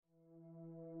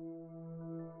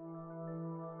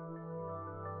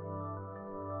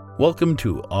Welcome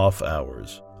to Off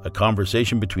Hours, a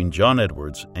conversation between John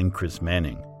Edwards and Chris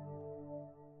Manning.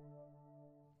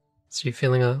 So you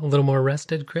feeling a little more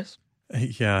rested, Chris?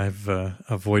 Yeah, I've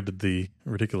avoided the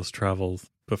ridiculous travel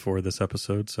before this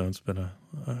episode, so it's been a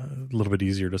little bit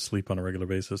easier to sleep on a regular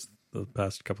basis the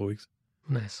past couple of weeks.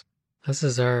 Nice. This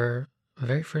is our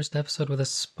very first episode with a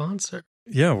sponsor.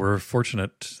 Yeah, we're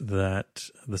fortunate that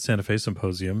the Santa Fe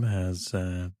Symposium has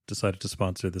decided to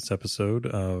sponsor this episode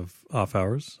of Off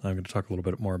Hours. I'm going to talk a little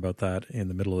bit more about that in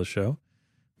the middle of the show,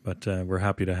 but we're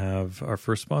happy to have our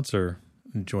first sponsor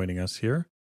joining us here.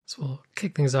 So we'll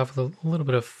kick things off with a little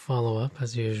bit of follow-up,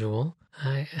 as usual.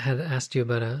 I had asked you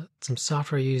about some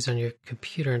software you use on your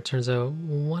computer, and it turns out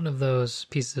one of those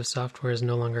pieces of software is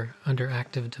no longer under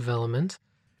active development.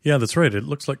 Yeah, that's right. It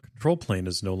looks like Control Plane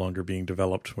is no longer being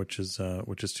developed, which is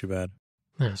too bad.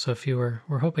 Yeah, so if you were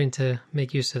hoping to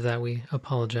make use of that, we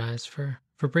apologize for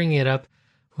bringing it up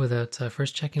without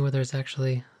first checking whether it's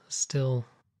actually still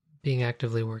being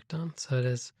actively worked on. So it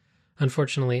is,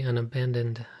 unfortunately, an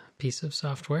abandoned piece of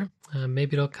software.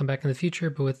 Maybe it'll come back in the future,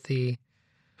 but with the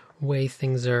way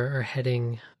things are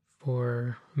heading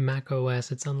for Mac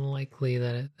OS, it's unlikely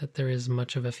that there is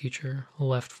much of a future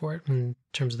left for it in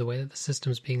terms of the way that the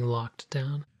system's being locked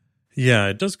down. Yeah,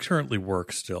 it does currently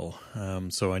work still.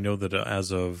 So I know that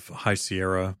as of High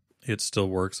Sierra, it still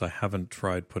works. I haven't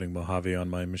tried putting Mojave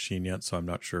on my machine yet, so I'm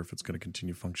not sure if it's going to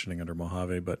continue functioning under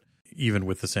Mojave, but even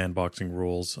with the sandboxing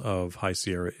rules of High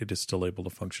Sierra, it is still able to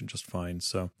function just fine.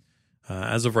 So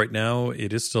as of right now,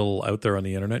 it is still out there on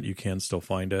the internet. You can still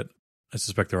find it. I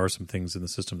suspect there are some things in the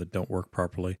system that don't work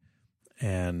properly,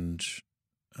 and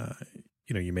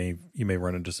you may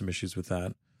run into some issues with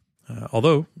that.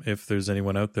 Although, if there's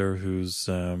anyone out there who's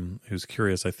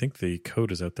curious, I think the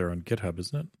code is out there on GitHub,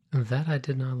 isn't it? That I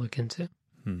did not look into.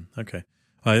 Okay,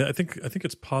 I think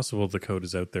it's possible the code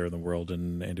is out there in the world,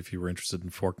 and if you were interested in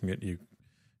forking it, you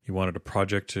wanted a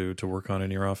project to work on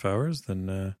in your off hours,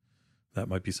 then that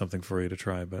might be something for you to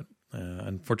try. But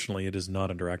unfortunately, it is not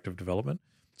under active development.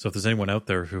 So if there's anyone out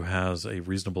there who has a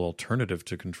reasonable alternative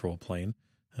to Control Plane,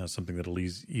 something that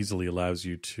easily allows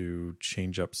you to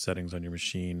change up settings on your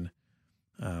machine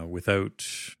without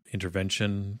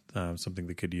intervention, something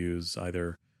that could use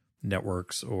either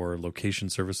networks or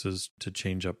location services to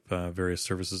change up various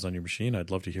services on your machine, I'd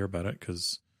love to hear about it,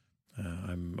 because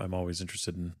I'm always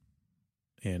interested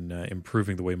in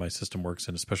improving the way my system works,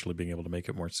 and especially being able to make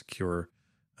it more secure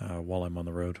while I'm on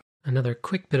the road. Another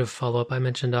quick bit of follow-up. I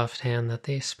mentioned offhand that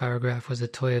the Spirograph was a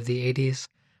toy of the 80s.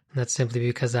 And that's simply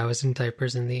because I was in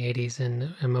diapers in the 80s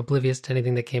and I'm oblivious to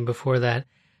anything that came before that.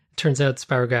 It turns out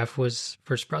Spirograph was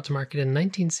first brought to market in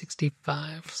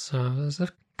 1965. So it was a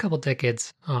couple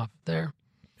decades off there.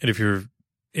 And if you're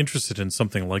interested in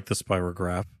something like the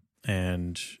Spirograph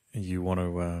and you want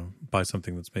to buy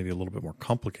something that's maybe a little bit more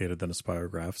complicated than a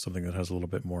Spirograph, something that has a little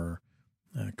bit more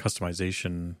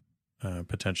customization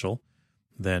potential,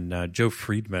 then Joe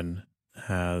Friedman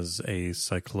has a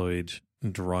cycloid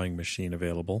drawing machine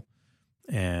available.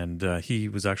 And he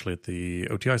was actually at the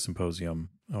OTI Symposium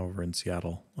over in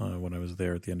Seattle when I was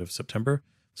there at the end of September.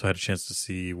 So I had a chance to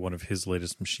see one of his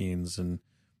latest machines, and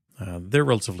they're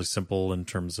relatively simple in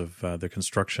terms of their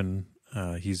construction.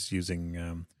 He's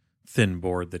using thin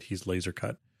board that he's laser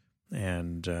cut.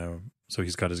 And so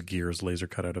he's got his gears laser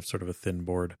cut out of sort of a thin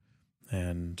board.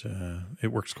 And it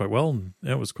works quite well. And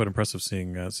it was quite impressive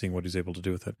seeing what he's able to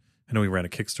do with it. I know he ran a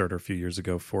Kickstarter a few years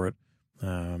ago for it,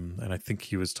 and I think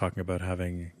he was talking about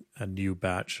having a new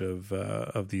batch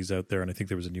of these out there. And I think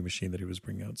there was a new machine that he was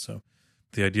bringing out. So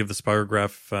the idea of the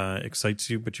Spirograph excites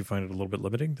you, but you find it a little bit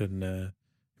limiting, then you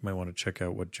might want to check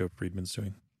out what Joe Friedman's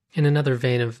doing. In another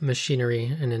vein of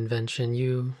machinery and invention,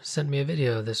 you sent me a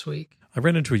video this week. I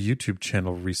ran into a YouTube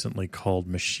channel recently called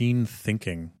Machine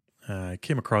Thinking. I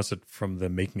came across it from the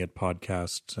Making It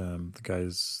podcast. The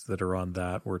guys that are on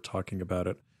that were talking about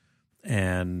it.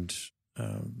 And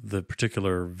the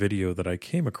particular video that I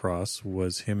came across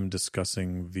was him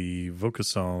discussing the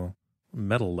Vaucanson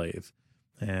metal lathe.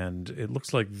 And it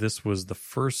looks like this was the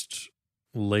first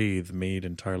lathe made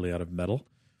entirely out of metal,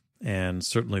 and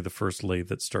certainly the first lathe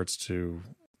that starts to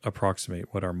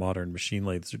approximate what our modern machine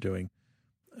lathes are doing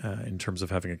in terms of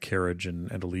having a carriage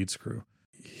and a lead screw.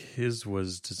 His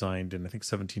was designed in, I think,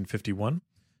 1751,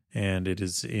 and it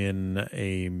is in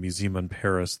a museum in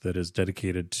Paris that is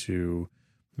dedicated to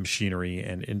machinery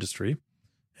and industry.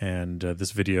 And this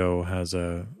video has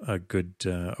a good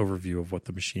overview of what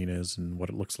the machine is and what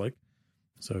it looks like.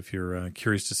 So if you're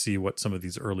curious to see what some of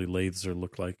these early lathes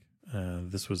look like,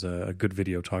 this was a good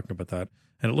video talking about that.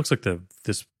 And it looks like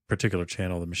this particular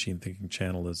channel, the Machine Thinking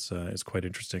channel, is quite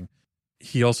interesting.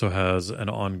 he also has an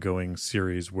ongoing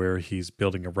series where he's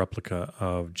building a replica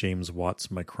of James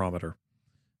Watt's micrometer.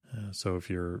 So if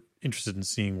you're interested in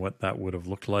seeing what that would have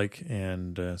looked like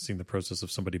and seeing the process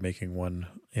of somebody making one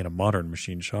in a modern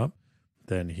machine shop,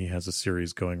 then he has a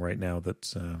series going right now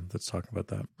that's talking about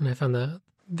that. And I found the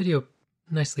video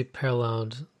nicely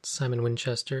paralleled Simon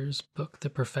Winchester's book, The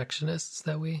Perfectionists,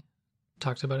 that we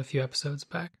talked about a few episodes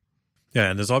back. Yeah,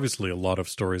 and there's obviously a lot of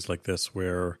stories like this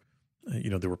where,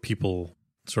 there were people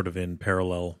sort of in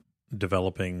parallel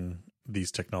developing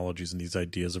these technologies and these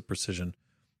ideas of precision.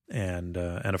 And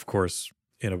of course,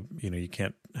 you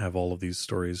can't have all of these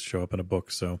stories show up in a book.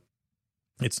 So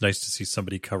it's nice to see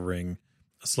somebody covering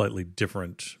a slightly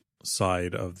different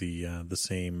side of the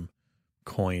same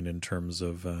coin in terms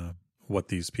of what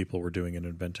these people were doing and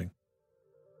inventing.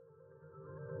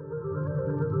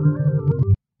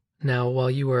 Now,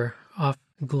 while you were off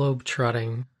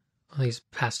globe-trotting these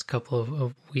past couple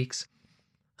of weeks,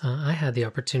 I had the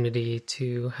opportunity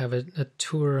to have a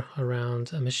tour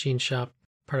around a machine shop,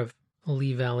 part of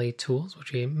Lee Valley Tools,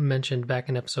 which we mentioned back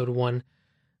in episode 1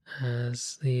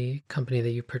 as the company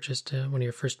that you purchased one of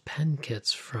your first pen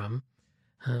kits from.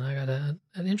 And I got an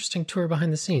interesting tour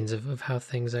behind the scenes of how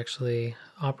things actually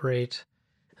operate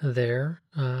there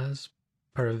as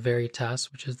part of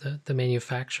Veritas, which is the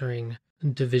manufacturing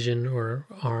division or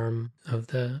arm of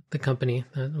the company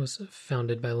that was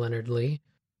founded by Leonard Lee.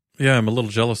 Yeah, I'm a little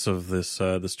jealous of this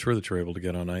tour that you're able to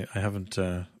get on. I haven't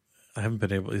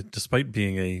been able, despite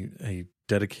being a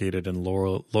dedicated and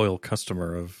loyal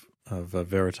customer of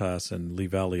Veritas and Lee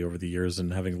Valley over the years,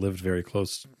 and having lived very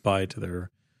close by to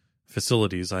their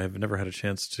facilities, I have never had a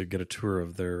chance to get a tour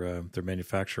of their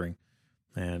manufacturing.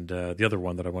 And the other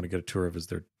one that I want to get a tour of is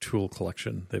their tool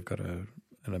collection. They've got an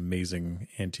amazing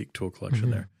antique tool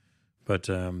collection there. But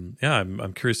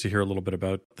I'm curious to hear a little bit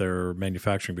about their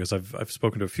manufacturing, because I've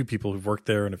spoken to a few people who've worked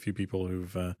there and a few people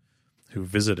who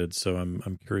visited. So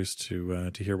I'm curious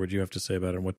to hear what you have to say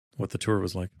about it and what the tour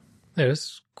was like. It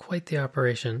was quite the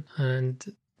operation, and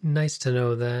nice to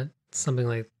know that something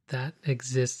like that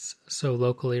exists so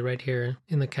locally right here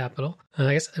in the capital.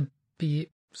 I guess it'd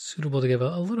be suitable to give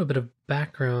a little bit of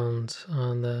background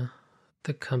on the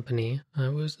company.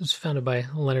 It was founded by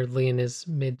Leonard Lee in his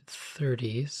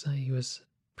mid-30s. He was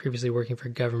previously working for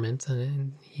government,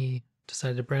 and he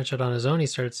decided to branch out on his own. He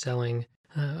started selling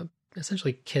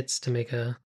essentially kits to make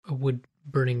a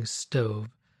wood-burning stove.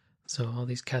 So all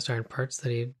these cast iron parts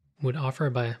that he would offer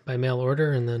by mail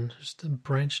order, and then just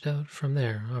branched out from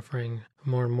there, offering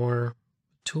more and more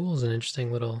tools and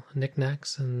interesting little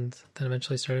knickknacks, and then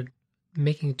eventually started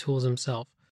making tools himself.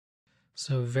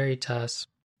 So Veritas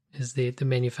is the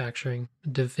manufacturing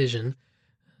division,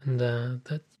 and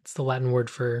that's the Latin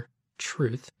word for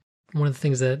truth. One of the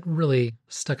things that really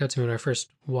stuck out to me when I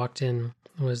first walked in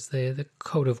was the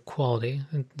code of quality.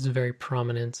 It's very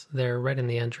prominent there right in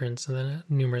the entrance, and then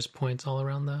at numerous points all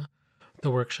around the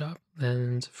workshop.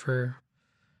 And for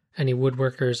any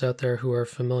woodworkers out there who are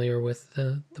familiar with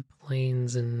the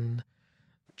planes and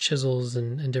chisels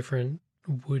and different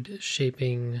wood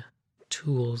shaping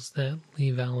tools that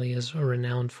Lee Valley is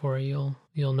renowned for, you'll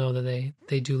know that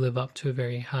they do live up to a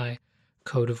very high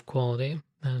code of quality.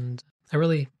 And I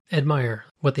really admire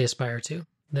what they aspire to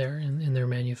there in their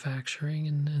manufacturing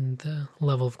and the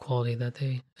level of quality that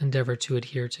they endeavor to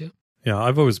adhere to. Yeah,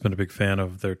 I've always been a big fan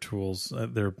of their tools.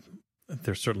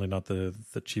 They're certainly not the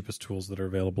cheapest tools that are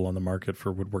available on the market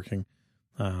for woodworking,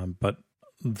 but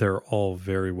they're all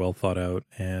very well thought out.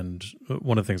 And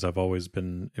one of the things I've always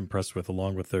been impressed with,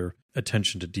 along with their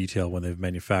attention to detail when they've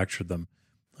manufactured them,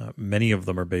 many of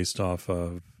them are based off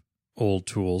of old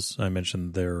tools. I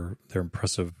mentioned their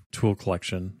impressive tool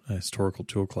collection, historical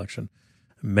tool collection.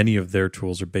 Many of their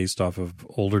tools are based off of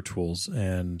older tools,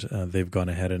 and they've gone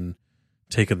ahead and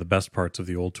taken the best parts of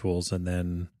the old tools and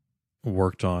then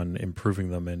worked on improving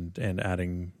them and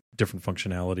adding different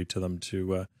functionality to them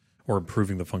or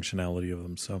improving the functionality of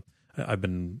them. So I've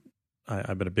been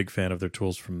a big fan of their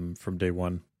tools from day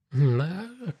one.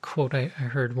 A quote I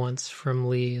heard once from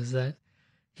Lee is that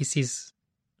he sees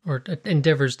or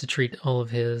endeavors to treat all of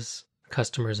his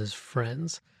customers as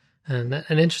friends. And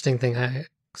an interesting thing I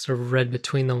sort of read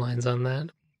between the lines on that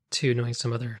too, knowing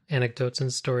some other anecdotes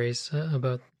and stories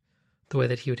about the way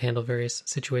that he would handle various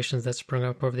situations that sprung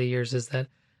up over the years, is that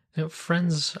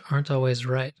friends aren't always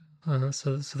right.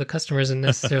 So the customer isn't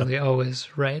necessarily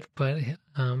always right, but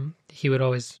he would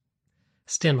always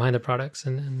stand behind the products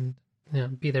and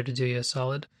be there to do you a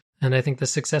solid. And I think the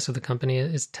success of the company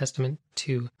is testament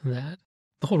to that.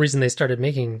 The whole reason they started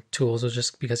making tools was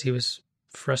just because he was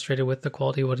frustrated with the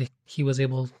quality of what he was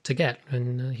able to get.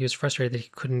 And he was frustrated that he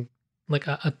couldn't, like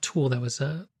a tool that was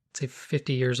say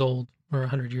 50 years old or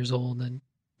 100 years old, and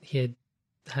he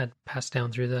had passed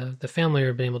down through the family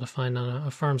or been able to find on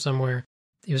a farm somewhere.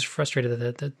 He was frustrated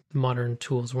that modern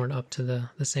tools weren't up to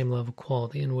the same level of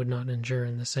quality and would not endure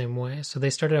in the same way. So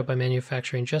they started out by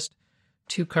manufacturing just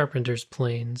 2 carpenter's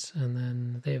planes, and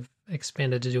then they've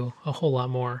expanded to do a whole lot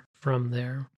more from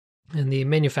there. And the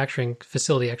manufacturing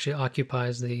facility actually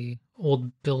occupies the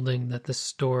old building that the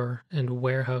store and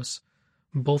warehouse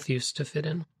both used to fit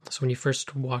in. So when you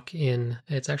first walk in,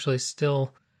 it's actually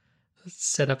still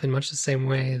set up in much the same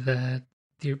way that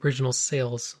the original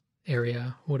sales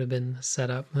area would have been set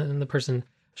up. And the person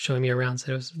showing me around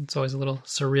said it's always a little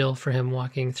surreal for him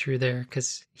walking through there,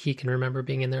 because he can remember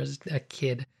being in there as a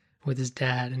kid with his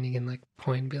dad, and he can like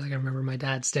point and be like, I remember my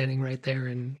dad standing right there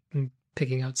and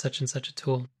picking out such and such a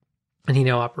tool. And he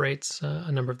now operates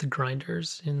a number of the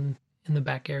grinders in the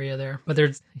back area there. But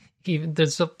there's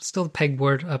still a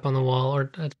pegboard up on the wall,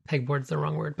 or pegboard's the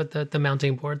wrong word, but the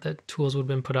mounting board that tools would have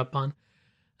been put up on,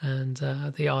 and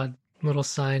the odd little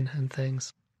sign and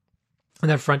things. And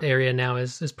that front area now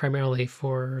is primarily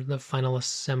for the final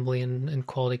assembly and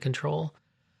quality control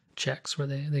checks, where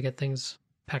they get things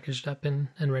packaged up and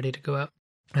ready to go out.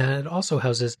 And it also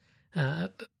houses a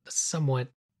somewhat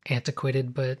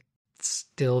antiquated but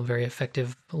still very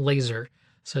effective laser.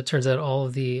 So it turns out all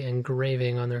of the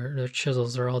engraving on their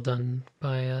chisels are all done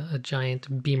by a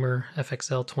giant Beamer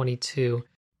FXL 22,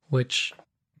 which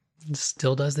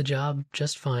still does the job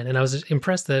just fine. And I was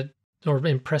impressed to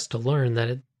learn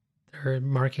that their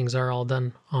markings are all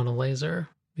done on a laser,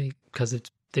 because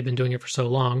they've been doing it for so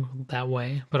long that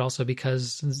way, but also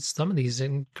because some of these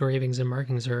engravings and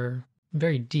markings are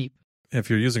very deep. If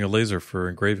you're using a laser for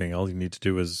engraving, all you need to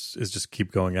do is just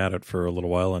keep going at it for a little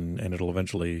while, and it'll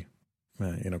eventually,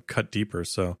 cut deeper.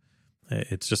 So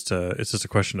it's just a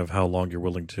question of how long you're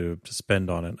willing to spend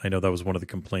on it. I know that was one of the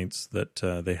complaints that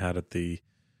they had at the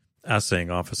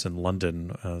assaying office in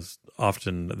London.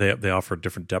 Often they offer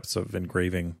different depths of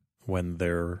engraving when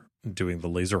they're doing the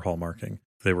laser hall marking.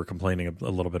 They were complaining a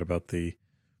little bit about the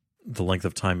length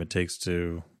of time it takes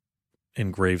to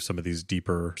engrave some of these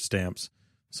deeper stamps.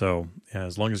 So yeah,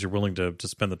 as long as you're willing to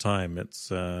spend the time, it's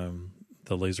the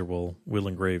laser will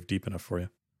engrave deep enough for you.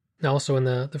 Also in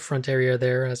the front area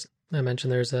there, as I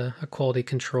mentioned, there's a quality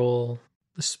control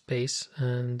space,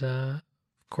 and of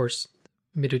course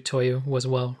Mitutoyo was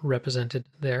well represented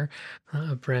there,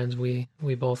 a brand we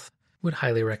both would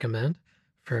highly recommend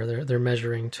for their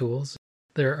measuring tools.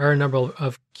 There are a number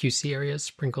of QC areas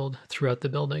sprinkled throughout the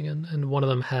building, and one of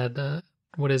them had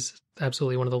what is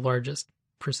absolutely one of the largest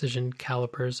precision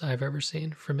calipers I've ever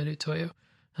seen from Mitutoyo.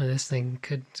 This thing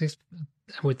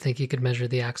I would think you could measure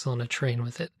the axle on a train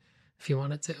with it if you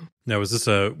wanted to. Now, was this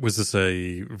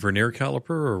a vernier caliper,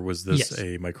 or was this Yes.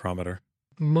 a micrometer?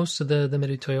 Most of the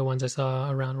Mitutoyo ones I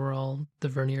saw around were all the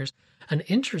verniers. An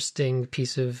interesting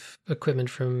piece of equipment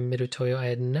from Mitutoyo I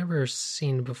had never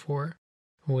seen before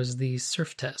was the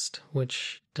surf test,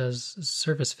 which does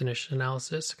surface finish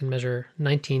analysis. It can measure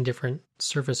 19 different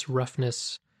surface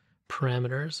roughness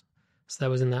parameters. So that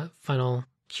was in that final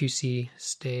QC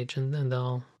stage, and then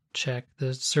they'll check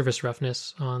the surface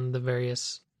roughness on the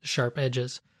various sharp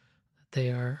edges that they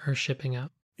are shipping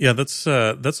out. Yeah, that's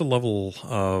a level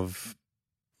of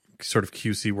sort of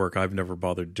QC work I've never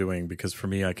bothered doing, because for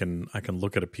me, I can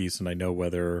look at a piece and I know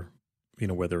whether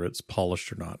it's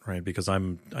polished or not, right? Because I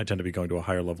tend to be going to a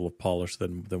higher level of polish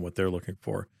than what they're looking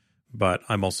for. But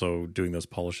I'm also doing those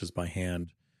polishes by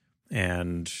hand.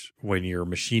 And when you're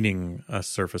machining a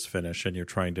surface finish and you're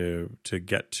trying to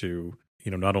get to,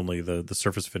 not only the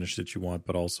surface finish that you want,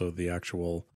 but also the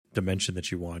actual dimension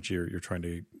that you want, you're trying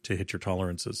to hit your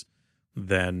tolerances,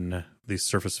 then these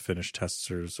surface finish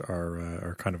testers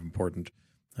are kind of important,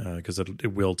 because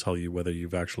it will tell you whether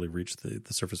you've actually reached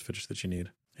the surface finish that you need.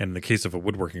 And in the case of a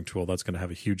woodworking tool, that's going to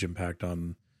have a huge impact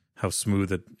on how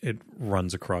smooth it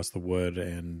runs across the wood,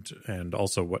 and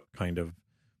also what kind of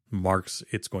marks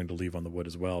it's going to leave on the wood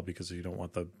as well, because you don't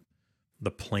want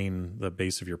the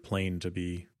base of your plane to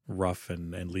be rough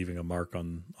and leaving a mark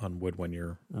on wood when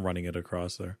you're running it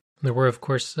across there. There were, of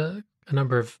course, a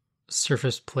number of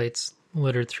surface plates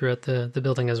littered throughout the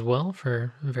building as well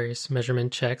for various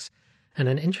measurement checks. And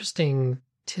an interesting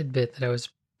tidbit that I was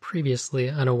previously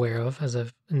unaware of, as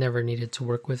I've never needed to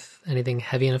work with anything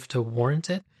heavy enough to warrant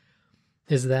it,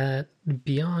 is that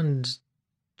beyond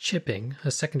chipping,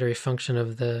 a secondary function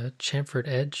of the chamfered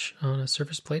edge on a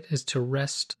surface plate is to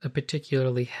rest a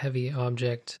particularly heavy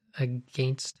object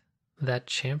against that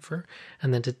chamfer,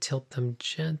 and then to tilt them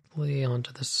gently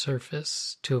onto the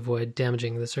surface to avoid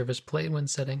damaging the surface plate when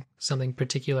setting something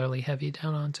particularly heavy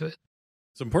down onto it.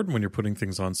 It's important when you're putting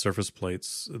things on surface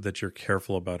plates that you're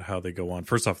careful about how they go on.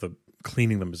 First off, the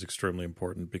cleaning them is extremely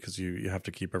important because you have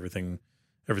to keep everything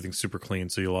super clean.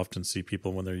 So you'll often see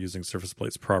people when they're using surface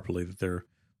plates properly that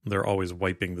they're always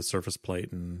wiping the surface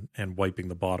plate and wiping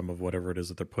the bottom of whatever it is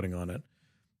that they're putting on it.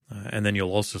 And then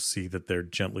you'll also see that they're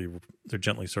gently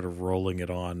sort of rolling it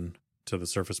on to the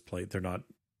surface plate. They're not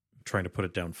trying to put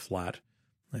it down flat,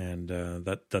 and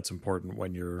that's important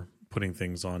when you're putting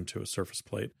things onto a surface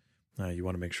plate. You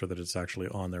want to make sure that it's actually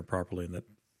on there properly and that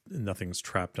nothing's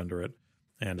trapped under it.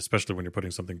 And especially when you're putting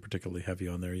something particularly heavy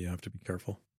on there, you have to be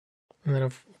careful. And then,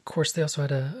 of course, they also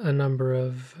had a number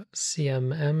of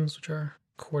CMMs, which are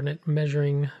coordinate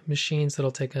measuring machines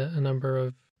that'll take a number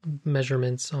of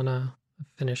measurements on a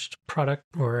finished product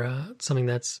or something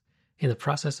that's in the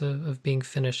process of being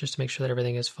finished, just to make sure that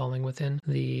everything is falling within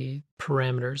the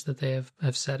parameters that they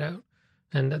have set out.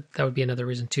 And that would be another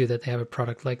reason, too, that they have a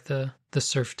product like the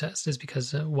surf test, is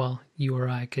because while you or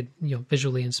I could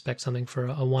visually inspect something for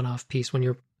a one-off piece, when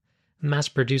you're mass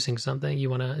producing something, you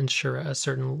want to ensure a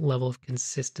certain level of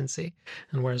consistency.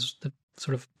 And whereas the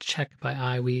sort of check by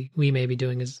eye we may be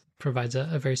doing provides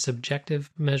a very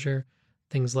subjective measure,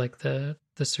 things like the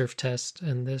surf test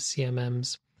and the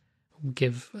CMMs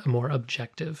give a more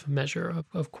objective measure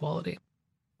of quality.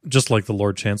 Just like the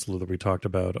Lord Chancellor that we talked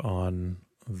about on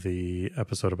the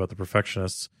episode about the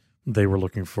perfectionists, they were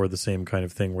looking for the same kind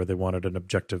of thing where they wanted an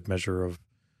objective measure of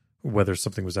whether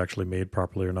something was actually made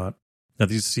properly or not. Now,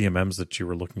 these CMMs that you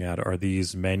were looking at, are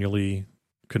these manually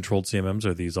controlled CMMs or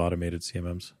are these automated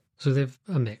CMMs? So they have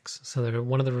a mix. So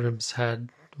one of the rooms had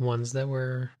ones that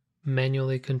were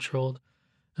manually controlled,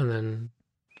 and then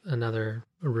another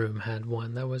room had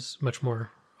one that was much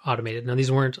more automated. Now,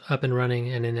 these weren't up and running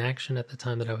and in action at the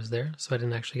time that I was there, so I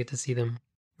didn't actually get to see them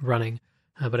running.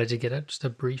 But I did get just a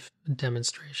brief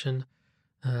demonstration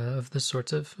of the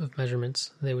sorts of measurements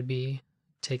they would be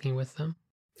taking with them.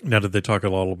 Now, did they talk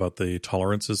at all about the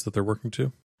tolerances that they're working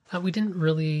to? We didn't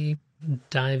really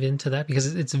dive into that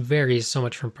because it varies so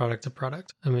much from product to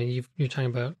product. I mean, you're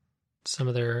talking about some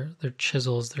of their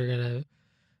chisels. They're going to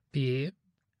be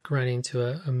grinding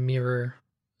to a mirror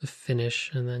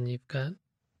finish, and then you've got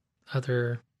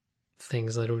other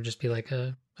things that would just be like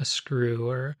a screw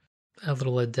or a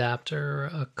little adapter or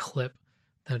a clip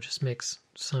that just makes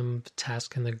some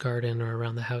task in the garden or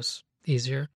around the house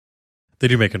easier. They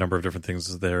do make a number of different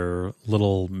things. Their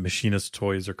little machinist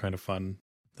toys are kind of fun.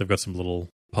 They've got some little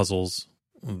puzzles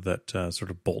that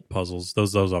sort of bolt puzzles.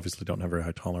 Those obviously don't have very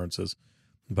high tolerances,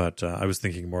 but I was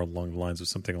thinking more along the lines of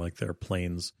something like their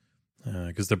planes,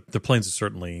 because their planes are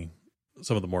certainly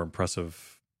some of the more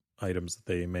impressive items that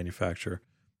they manufacture.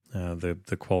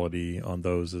 The quality on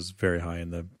those is very high,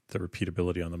 and the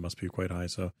repeatability on them must be quite high.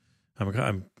 So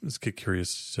I'm just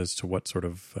curious as to what sort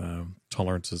of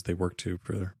tolerances they work to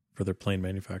for their plane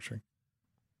manufacturing.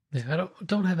 Yeah, I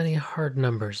don't have any hard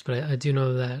numbers, but I do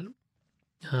know that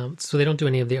so they don't do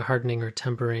any of the hardening or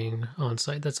tempering on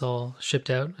site. That's all shipped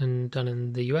out and done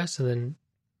in the US and then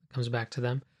comes back to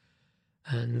them.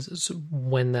 And so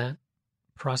when that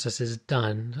process is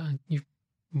done, you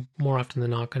more often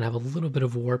than not going to have a little bit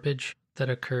of warpage that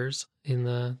occurs in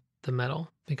the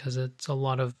metal because it's a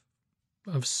lot of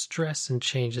stress and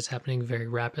change that's happening very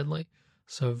rapidly.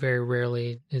 So very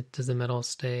rarely does the metal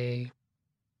stay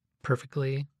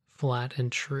perfectly flat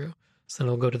and true. So then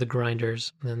it'll go to the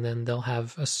grinders, and then they'll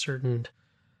have a certain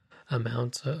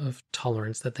amount of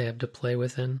tolerance that they have to play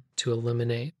within to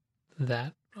eliminate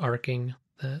that arcing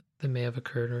that may have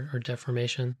occurred or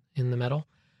deformation in the metal.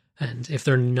 And if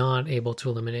they're not able to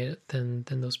eliminate it, then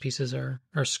those pieces are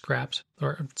scrapped.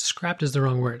 Or scrapped is the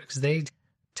wrong word, because they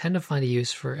tend to find a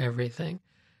use for everything.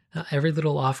 Every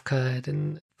little offcut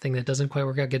and thing that doesn't quite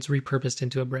work out gets repurposed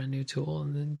into a brand new tool.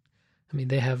 And then, I mean,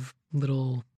 they have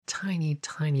little tiny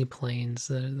planes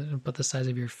that are about the size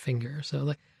of your finger. So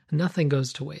like nothing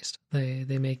goes to waste. They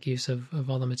make use of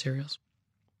all the materials.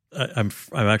 I'm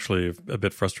actually a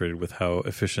bit frustrated with how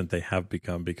efficient they have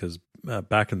become, because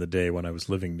back in the day when I was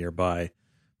living nearby,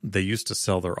 they used to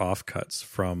sell their offcuts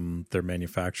from their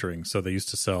manufacturing. So they used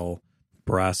to sell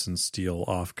brass and steel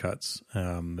offcuts,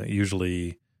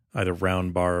 usually either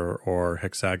round bar or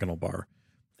hexagonal bar.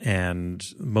 And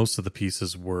most of the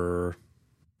pieces were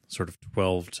sort of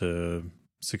 12 to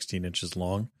 16 inches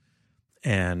long.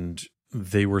 And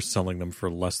they were selling them for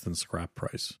less than scrap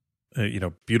price.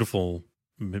 Beautiful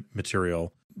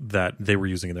material that they were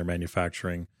using in their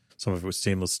manufacturing. Some of it was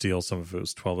stainless steel, some of it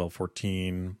was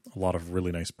 12L14, a lot of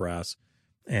really nice brass.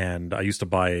 And I used to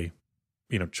buy,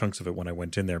 chunks of it when I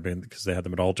went in there because they had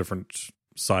them at all different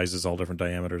sizes, all different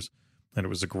diameters. And it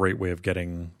was a great way of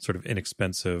getting sort of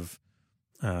inexpensive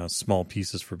small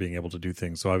pieces for being able to do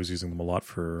things. So I was using them a lot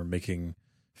for making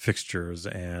fixtures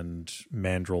and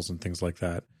mandrels and things like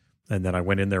that. And then I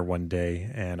went in there one day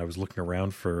and I was looking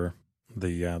around for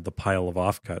the pile of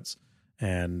offcuts,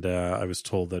 and I was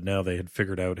told that now they had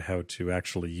figured out how to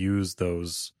actually use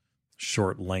those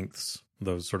short lengths,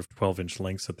 those sort of 12-inch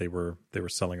lengths that they were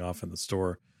selling off in the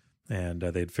store, and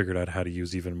they had figured out how to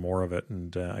use even more of it.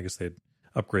 And I guess they had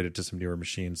upgraded to some newer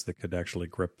machines that could actually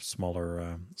grip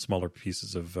smaller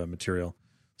pieces of material.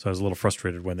 So I was a little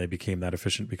frustrated when they became that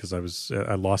efficient, because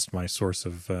I lost my source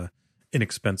of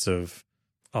inexpensive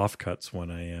offcuts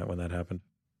when that happened.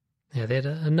 Yeah, they had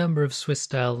a number of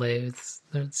Swiss-style lathes,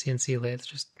 they're CNC lathes,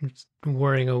 just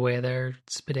whirring away there,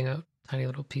 spitting out tiny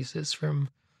little pieces from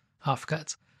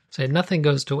offcuts. So nothing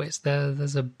goes to waste.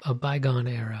 There's a bygone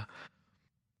era.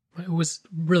 It was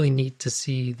really neat to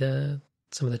see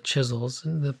some of the chisels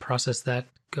and the process that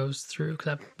goes through,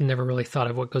 because I've never really thought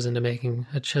of what goes into making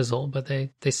a chisel, but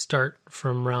they start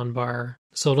from round bar.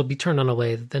 So it'll be turned on a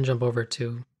lathe, then jump over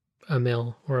to a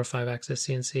mill or a 5-axis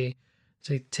CNC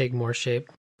to take more shape.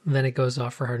 Then it goes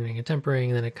off for hardening and tempering,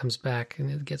 and then it comes back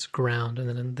and it gets ground, and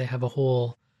then they have a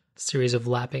whole series of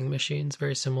lapping machines,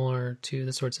 very similar to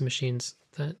the sorts of machines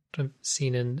that I've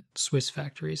seen in Swiss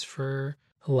factories for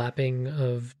lapping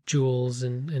of jewels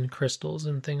and crystals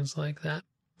and things like that.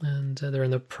 And they're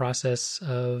in the process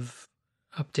of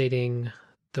updating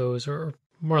those, or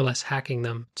more or less hacking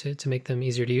them to make them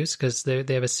easier to use, because they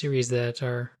have a series that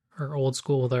are old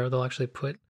school. They'll actually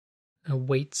put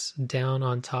weights down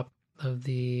on top of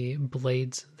the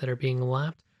blades that are being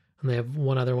lapped, and they have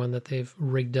one other one that they've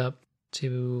rigged up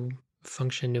to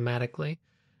function pneumatically.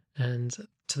 And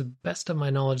to the best of my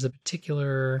knowledge, the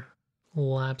particular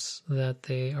laps that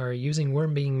they are using were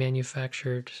being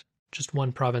manufactured just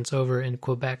one province over in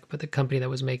Quebec, but the company that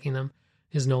was making them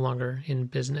is no longer in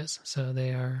business. So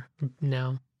they are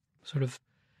now sort of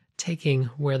taking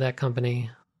where that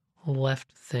company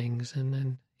left things and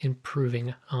then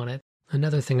improving on it.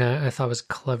 Another thing I thought was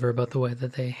clever about the way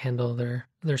that they handle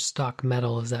their stock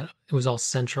metal is that it was all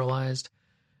centralized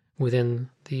within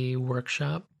the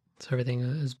workshop. So everything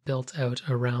is built out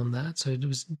around that. So it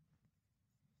was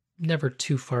never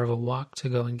too far of a walk to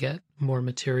go and get more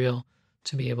material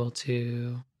to be able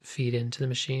to feed into the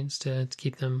machines to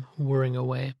keep them whirring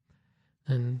away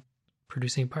and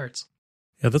producing parts.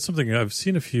 Yeah, that's something I've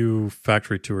seen a few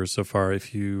factory tours so far.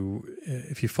 If you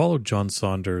follow John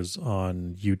Saunders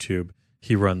on YouTube,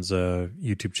 he runs a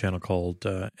YouTube channel called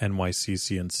NYC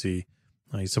CNC.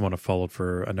 He's someone I've followed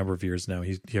for a number of years now.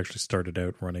 He actually started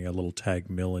out running a little tag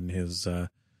mill in his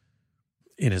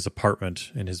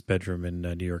apartment in his bedroom in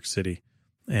New York City,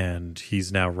 and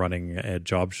he's now running a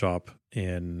job shop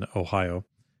in Ohio.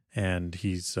 And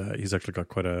he's actually got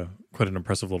quite an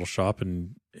impressive little shop,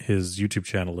 and his YouTube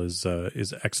channel is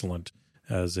excellent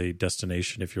as a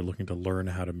destination if you're looking to learn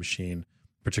how to machine,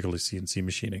 particularly CNC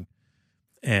machining.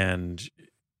 And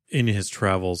in his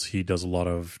travels, he does a lot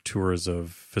of tours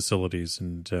of facilities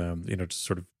and to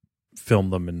sort of film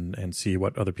them and see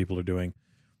what other people are doing.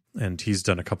 And he's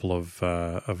done a couple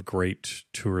of great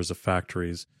tours of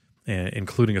factories,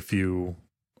 including a few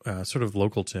sort of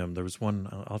local to him. There was one,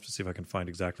 I'll have to see if I can find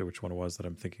exactly which one it was that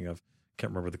I'm thinking of.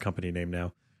 Can't remember the company name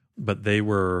now, but they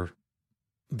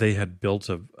had built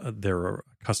their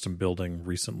custom building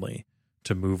recently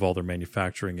to move all their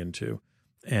manufacturing into,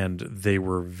 and they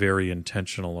were very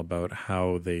intentional about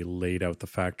how they laid out the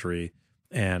factory.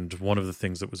 And one of the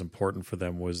things that was important for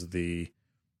them was the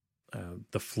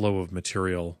flow of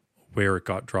material, where it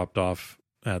got dropped off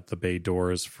at the bay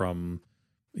doors from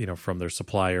their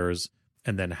suppliers,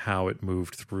 and then how it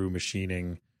moved through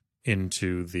machining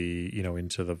into the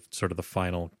sort of the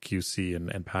final QC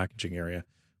and packaging area.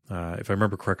 If I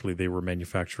remember correctly, they were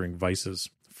manufacturing vices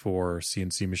for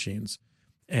CNC machines,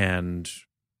 and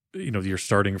you're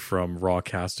starting from raw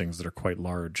castings that are quite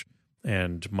large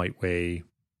and might weigh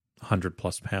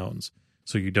 100+ pounds.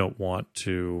 So you don't want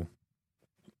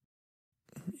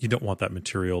that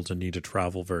material to need to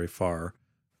travel very far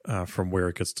from where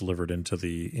it gets delivered into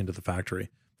the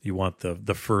factory. You want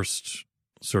the first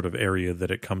sort of area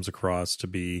that it comes across to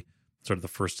be sort of the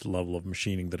first level of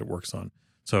machining that it works on.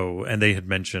 So, and they had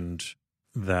mentioned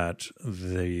that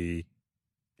the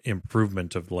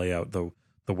improvement of layout, the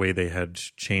way they had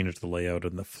changed the layout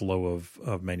and the flow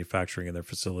of manufacturing in their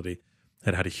facility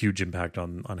had a huge impact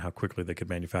on how quickly they could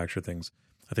manufacture things.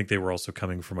 I think they were also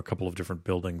coming from a couple of different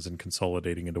buildings and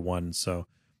consolidating into one. So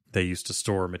they used to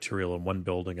store material in one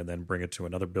building and then bring it to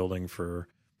another building for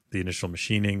the initial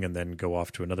machining, and then go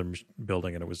off to another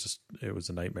building, and it was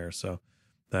a nightmare. So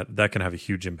that can have a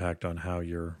huge impact on how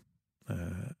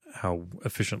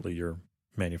efficiently you're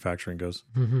manufacturing goes.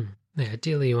 Mm-hmm. Yeah,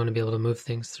 ideally, you want to be able to move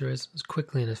things through as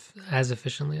quickly and as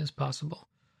efficiently as possible.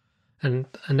 And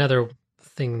another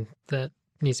thing that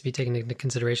needs to be taken into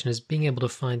consideration is being able to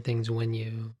find things when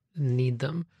you need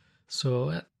them.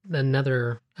 So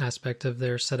another aspect of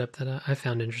their setup that I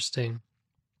found interesting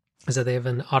is that they have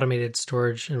an automated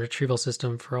storage and retrieval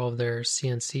system for all of their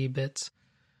CNC bits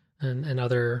and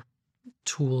other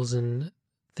tools and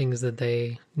things that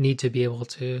they need to be able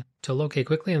to locate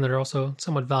quickly, and that are also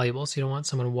somewhat valuable. So you don't want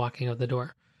someone walking out the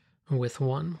door with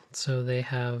one. So they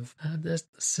have this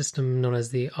system known as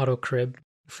the Auto Crib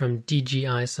from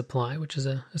DGI Supply, which is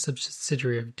a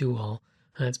subsidiary of Dual.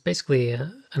 It's basically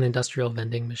an industrial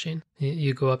vending machine.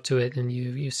 You go up to it and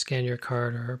you scan your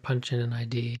card or punch in an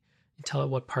ID. You tell it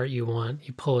what part you want.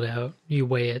 You pull it out. You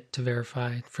weigh it to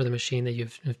verify for the machine that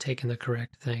you've taken the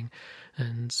correct thing,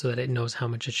 and so that it knows how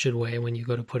much it should weigh when you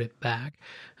go to put it back.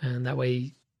 And that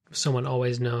way, someone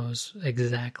always knows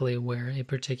exactly where a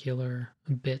particular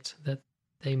bit that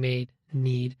they may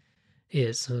need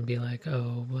is. So it'd be like,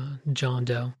 John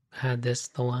Doe had this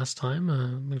the last time.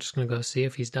 I'm just going to go see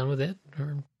if he's done with it,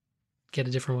 or get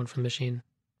a different one from the machine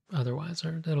otherwise,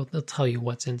 or they'll tell you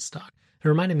what's in stock. It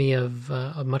reminded me of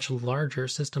a much larger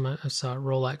system I saw at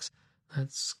Rolex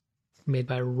that's made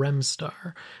by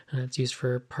Remstar, and it's used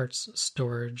for parts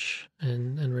storage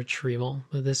and retrieval.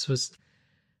 But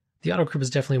the AutoCrib is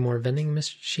definitely more vending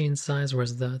machine size,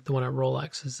 whereas the one at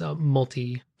Rolex is a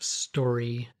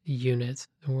multi-story unit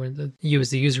where you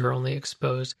as the user are only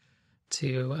exposed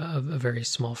to a very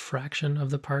small fraction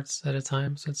of the parts at a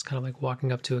time. So it's kind of like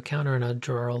walking up to a counter and a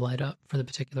drawer will light up for the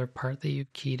particular part that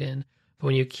you've keyed in. But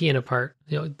when you key in a part,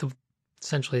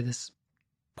 essentially this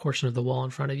portion of the wall in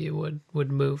front of you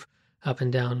would move up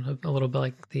and down a little bit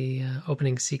like the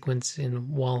opening sequence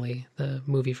in WALL-E, the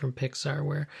movie from Pixar,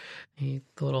 where the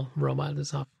little robot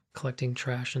is off collecting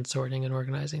trash and sorting and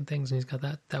organizing things, and he's got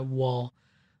that wall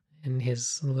in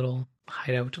his little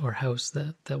hideout or house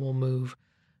that will move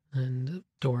and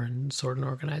store and sort and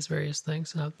organize various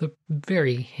things. The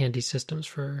very handy systems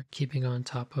for keeping on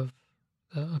top of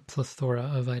a plethora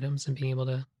of items and being able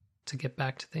to get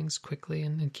back to things quickly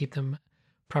and keep them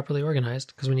properly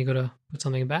organized. Because when you go to put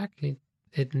something back,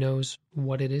 it knows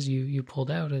what it is you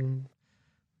pulled out, and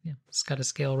it's got a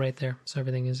scale right there. So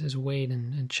everything is weighed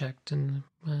and checked, and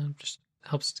just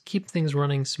helps keep things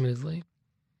running smoothly.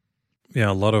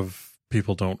 Yeah, a lot of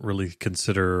people don't really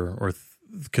consider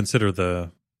consider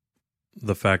the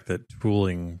fact that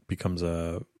tooling becomes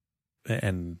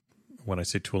and when I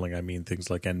say tooling, I mean things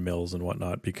like end mills and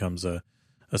whatnot, becomes a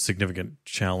significant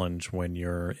challenge when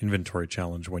you're inventory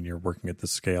challenge when you're working at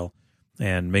this scale,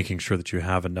 and making sure that you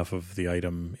have enough of the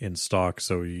item in stock.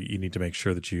 So you need to make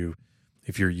sure that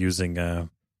if you're using a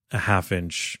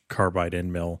half-inch carbide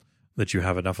end mill, that you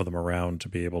have enough of them around to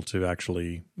be able to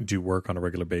actually do work on a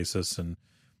regular basis. And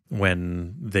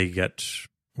when they get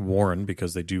worn,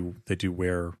 because they do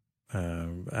wear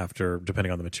after,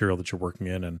 depending on the material that you're working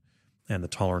in and the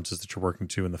tolerances that you're working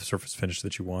to and the surface finish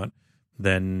that you want,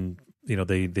 then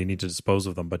they need to dispose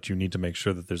of them, but you need to make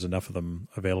sure that there's enough of them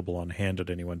available on hand at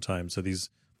any one time. So these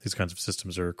kinds of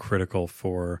systems are critical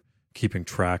for keeping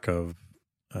track of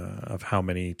how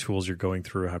many tools you're going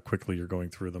through, how quickly you're going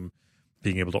through them,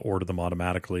 being able to order them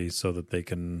automatically so that they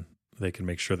can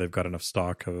make sure they've got enough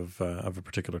stock of a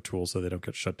particular tool so they don't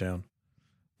get shut down.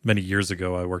 Many years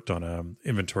ago, I worked on an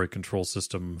inventory control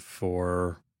system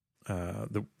for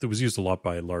that was used a lot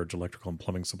by large electrical and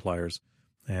plumbing suppliers.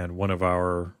 And one of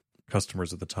our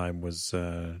customers at the time was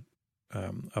a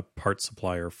parts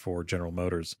supplier for General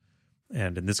Motors.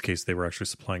 And in this case, they were actually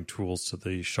supplying tools to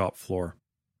the shop floor.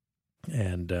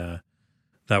 And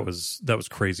that was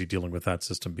crazy dealing with that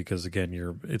system, because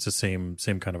again, it's the same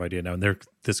kind of idea. Now in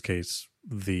this case,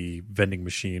 the vending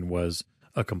machine was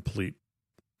a complete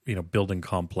building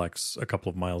complex a couple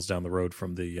of miles down the road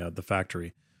from the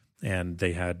factory, and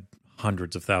they had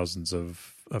hundreds of thousands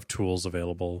of tools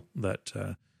available that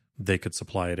they could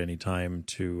supply at any time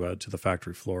to the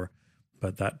factory floor.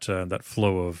 But that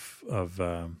flow of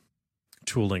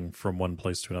tooling from one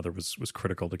place to another was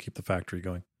critical to keep the factory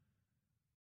going.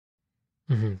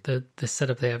 Mm-hmm. The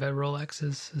setup they have at Rolex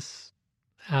is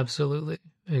absolutely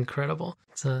incredible.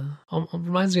 It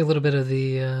reminds me a little bit of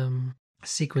the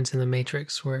sequence in The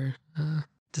Matrix where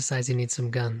decides he needs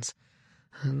some guns,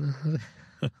 and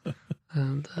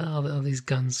all these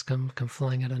guns come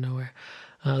flying out of nowhere.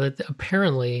 That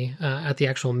apparently at the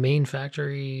actual main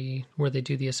factory where they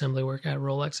do the assembly work at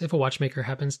Rolex, if a watchmaker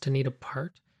happens to need a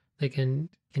part, they can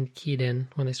key it in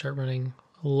when they start running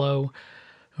low,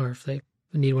 or if they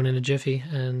need one in a jiffy,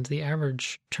 and the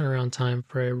average turnaround time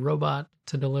for a robot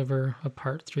to deliver a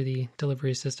part through the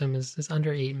delivery system is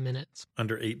under 8 minutes.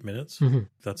 Under 8 minutes? Mm-hmm.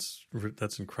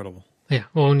 That's incredible. Yeah,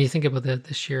 well, when you think about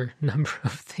the sheer number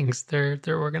of things they're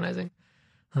organizing,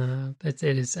 it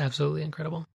is absolutely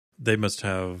incredible. They must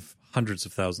have hundreds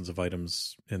of thousands of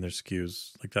items in their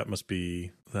SKUs. Like that must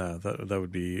be that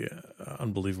would be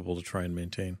unbelievable to try and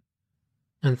maintain.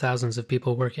 And thousands of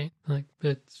people working. Like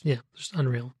it's just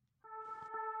unreal.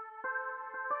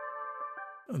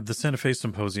 The Santa Fe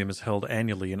Symposium is held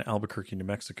annually in Albuquerque, New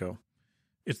Mexico.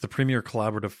 It's the premier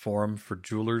collaborative forum for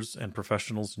jewelers and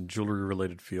professionals in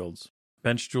jewelry-related fields.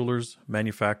 Bench jewelers,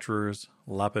 manufacturers,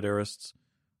 lapidarists,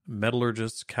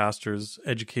 metallurgists, casters,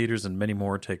 educators, and many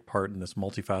more take part in this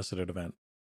multifaceted event.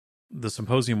 The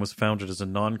symposium was founded as a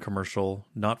non-commercial,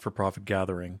 not-for-profit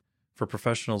gathering for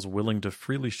professionals willing to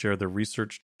freely share their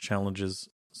research, challenges,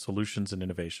 solutions, and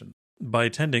innovation. By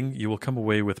attending, you will come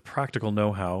away with practical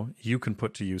know-how you can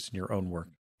put to use in your own work.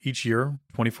 Each year,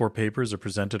 24 papers are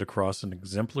presented across an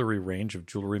exemplary range of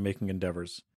jewelry-making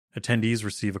endeavors. Attendees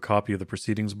receive a copy of the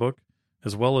proceedings book,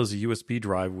 as well as a USB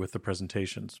drive with the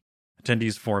presentations.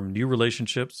 Attendees form new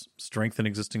relationships, strengthen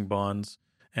existing bonds,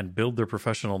 and build their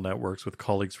professional networks with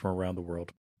colleagues from around the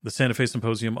world. The Santa Fe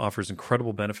Symposium offers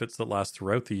incredible benefits that last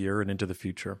throughout the year and into the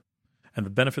future, and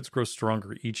the benefits grow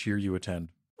stronger each year you attend.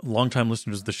 Longtime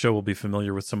listeners of the show will be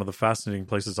familiar with some of the fascinating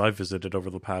places I've visited over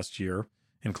the past year,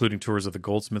 including tours of the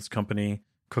Goldsmiths Company,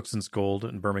 Cookson's Gold,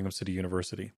 and Birmingham City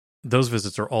University. Those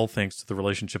visits are all thanks to the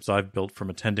relationships I've built from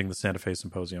attending the Santa Fe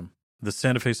Symposium. The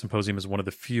Santa Fe Symposium is one of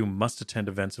the few must-attend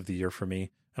events of the year for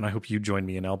me, and I hope you join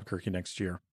me in Albuquerque next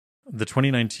year. The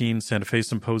 2019 Santa Fe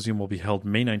Symposium will be held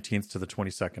May 19th to the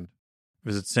 22nd.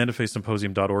 Visit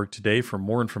santafesymposium.org today for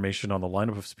more information on the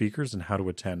lineup of speakers and how to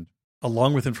attend.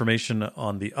 Along with information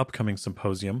on the upcoming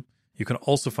symposium, you can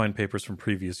also find papers from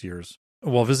previous years.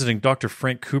 While visiting Dr.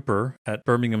 Frank Cooper at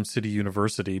Birmingham City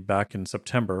University back in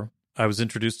September, I was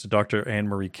introduced to Dr.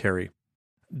 Anne-Marie Carey.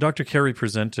 Dr. Carey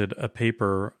presented a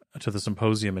paper to the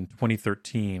symposium in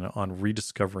 2013 on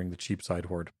rediscovering the Cheapside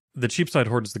Hoard. The Cheapside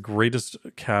Hoard is the greatest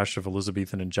cache of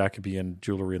Elizabethan and Jacobean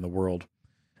jewelry in the world.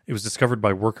 It was discovered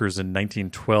by workers in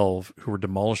 1912 who were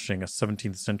demolishing a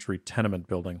 17th century tenement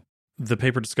building. The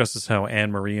paper discusses how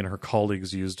Anne-Marie and her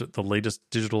colleagues used the latest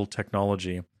digital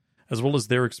technology, as well as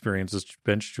their experience as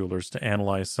bench jewelers, to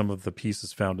analyze some of the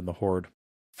pieces found in the hoard.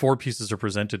 4 pieces are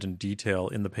presented in detail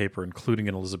in the paper, including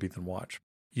an Elizabethan watch.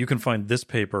 You can find this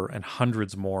paper and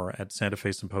hundreds more at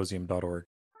santafesymposium.org.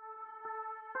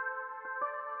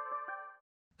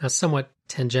 Now, somewhat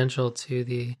tangential to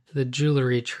the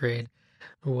jewelry trade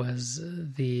was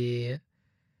the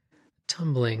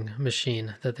tumbling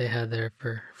machine that they had there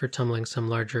for tumbling some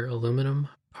larger aluminum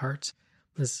parts.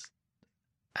 This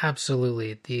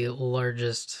absolutely the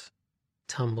largest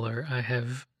tumbler I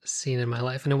have seen in my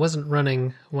life. And it wasn't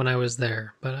running when I was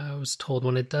there, but I was told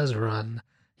when it does run,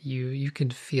 you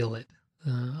can feel it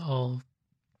all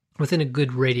within a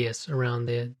good radius around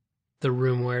the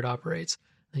room where it operates.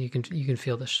 You can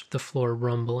feel the floor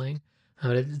rumbling.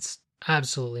 It's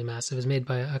absolutely massive. It's made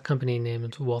by a company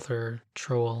named Walther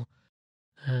Troell,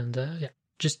 and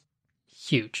just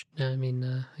huge. I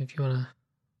mean, if you want to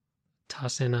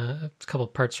toss in a couple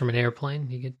of parts from an airplane,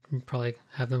 you could probably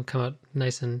have them come out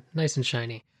nice and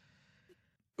shiny.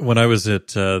 When I was at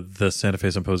the Santa Fe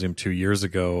Symposium 2 years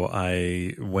ago,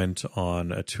 I went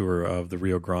on a tour of the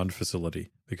Rio Grande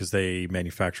facility because they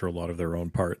manufacture a lot of their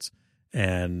own parts.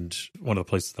 And one of the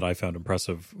places that I found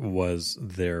impressive was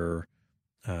their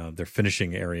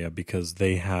finishing area, because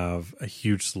they have a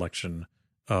huge selection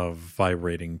of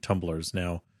vibrating tumblers.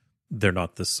 Now, they're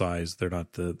not this size. They're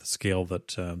not the scale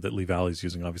that Lee Valley's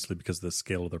using, obviously, because the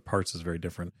scale of their parts is very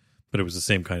different. But it was the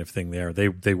same kind of thing there.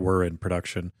 They were in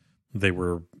production. They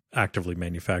were actively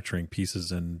manufacturing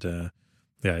pieces, and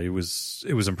it was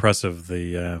impressive,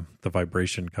 the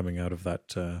vibration coming out of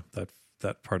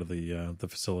that part of the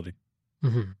facility.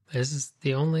 Mm-hmm. This is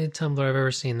the only tumbler I've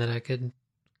ever seen that I could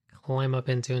climb up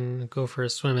into and go for a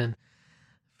swim in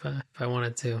if I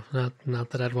wanted to. Not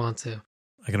that I'd want to.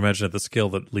 I can imagine at the scale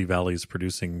that Lee Valley is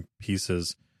producing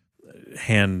pieces,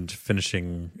 hand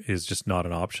finishing is just not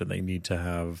an option. They need to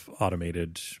have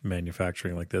automated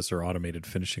manufacturing like this, or automated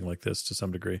finishing like this to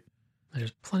some degree.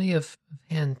 There's plenty of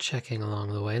hand checking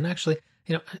along the way. And actually,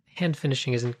 hand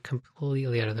finishing isn't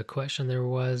completely out of the question. There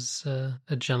was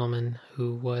a gentleman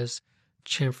who was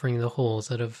chamfering the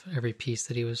holes out of every piece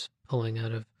that he was pulling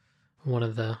out of one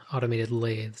of the automated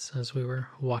lathes as we were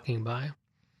walking by.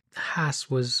 Haas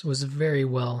was very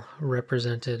well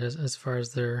represented as far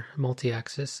as their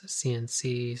multi-axis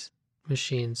CNC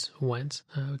machines went.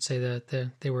 I would say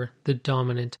that they were the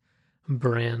dominant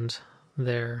brand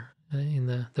there in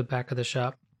the back of the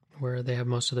shop, where they have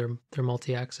most of their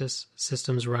multi-axis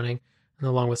systems running, and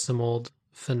along with some old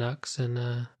Fanucs and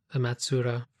a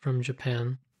Matsura from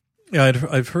Japan. Yeah,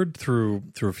 I've heard through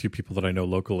a few people that I know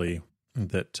locally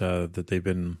that that they've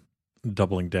been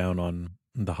doubling down on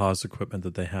the Haas equipment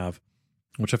that they have,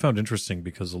 which I found interesting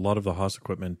because a lot of the Haas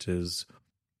equipment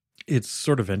it's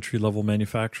sort of entry level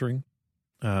manufacturing.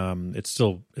 It's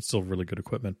still really good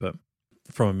equipment, but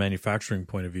from a manufacturing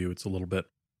point of view, it's a little bit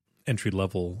entry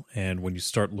level. And when you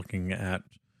start looking at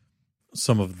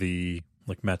some of the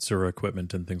like Matsura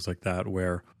equipment and things like that,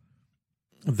 where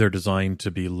they're designed to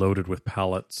be loaded with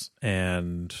pallets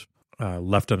and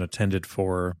left unattended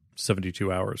for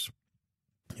 72 hours,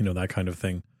 that kind of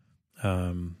thing.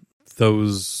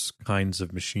 Those kinds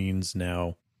of machines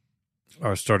now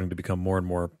are starting to become more and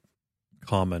more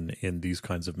common in these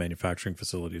kinds of manufacturing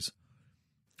facilities.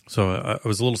 So I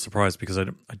was a little surprised because I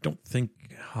don't think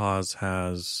Haas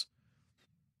has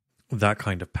that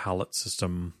kind of pallet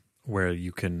system where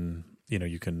you can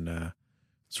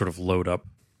sort of load up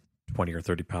 20 or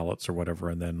 30 pallets or whatever,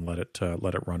 and then let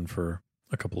it run for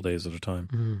a couple of days at a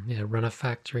time. Run a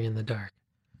factory in the dark.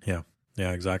 Yeah,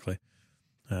 exactly.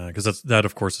 Because that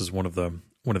of course is one of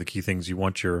the key things. You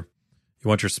want your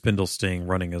spindle staying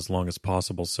running as long as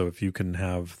possible. So if you can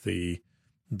have the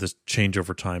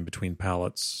changeover time between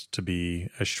pallets to be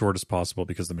as short as possible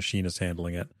because the machine is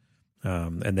handling it,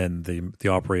 and then the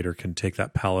operator can take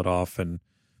that pallet off and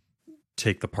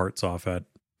take the parts off at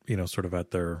sort of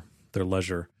at their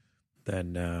leisure,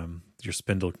 then your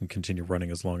spindle can continue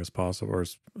running as long as possible, or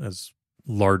as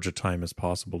large a time as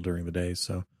possible during the day.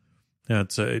 So yeah,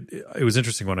 it was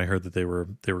interesting when I heard that they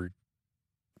were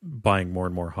buying more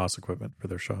and more Haas equipment for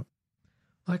their shop.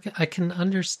 I can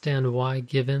understand why,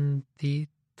 given the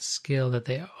scale that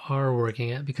they are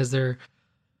working at, because they're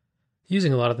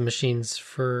using a lot of the machines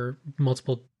for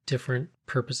multiple different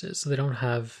purposes. So they don't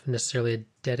have necessarily a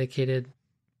dedicated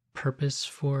purpose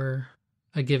for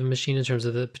a given machine in terms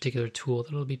of the particular tool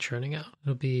that it'll be churning out.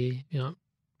 It'll be,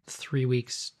 3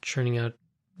 weeks churning out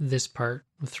this part,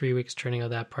 3 weeks churning out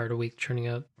that part, a week churning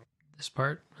out this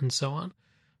part, and so on.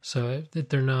 So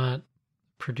they're not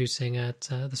producing at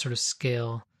the sort of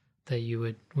scale that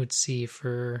you would see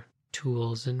for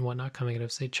tools and whatnot coming out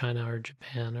of, say, China or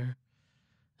Japan or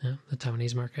the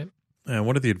Taiwanese market. And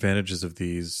one of the advantages of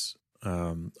these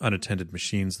unattended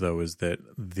machines, though, is that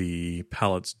the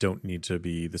pallets don't need to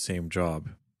be the same job.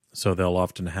 So they'll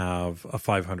often have a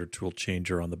 500 tool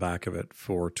changer on the back of it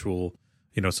for tool,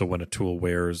 so when a tool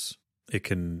wears,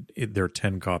 there are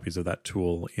 10 copies of that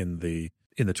tool in the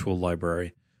tool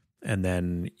library. And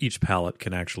then each pallet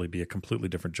can actually be a completely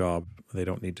different job. They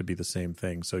don't need to be the same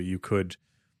thing. So you could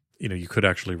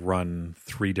actually run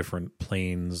 3 different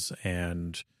planes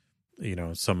and,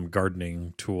 some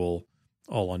gardening tool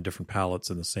all on different pallets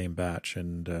in the same batch,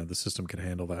 and the system can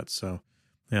handle that. So,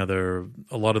 there are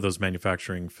a lot of those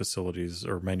manufacturing facilities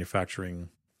or manufacturing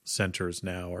centers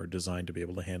now are designed to be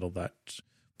able to handle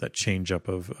that change up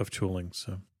of tooling.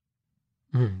 So,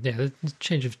 the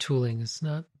change of tooling is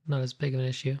not as big of an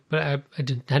issue. But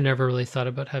I never really thought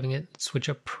about having it switch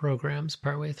up programs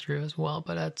partway through as well.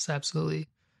 But that's absolutely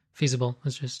feasible.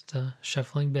 It's just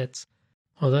shuffling bits.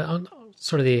 Well, on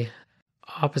sort of the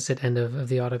opposite end of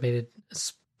the automated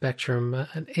spectrum,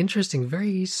 an interesting,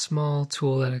 very small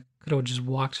tool that I could have just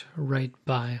walked right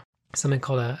by, something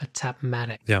called a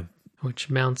Tapmatic. Yeah. Which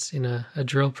mounts in a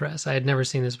drill press. I had never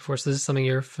seen this before, so this is something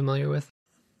you're familiar with?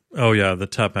 Oh yeah, the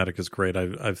Tapmatic is great.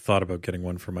 I've thought about getting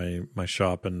one for my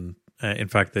shop, and in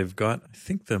fact, they've got, I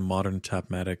think the modern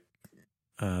Tapmatic,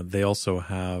 they also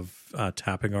have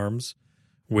tapping arms,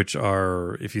 which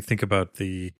are, if you think about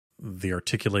the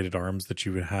articulated arms that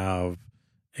you would have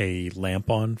a lamp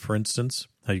on, for instance,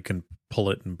 how you can pull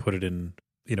it and put it in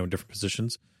different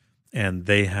positions, and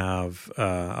they have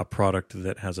a product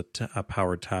that has a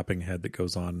powered tapping head that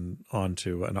goes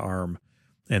onto an arm.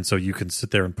 And so you can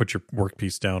sit there and put your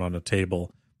workpiece down on a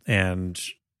table, and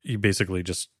you basically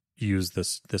just use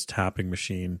this tapping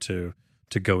machine to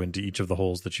go into each of the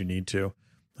holes that you need to.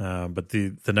 But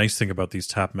the nice thing about these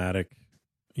Tapmatic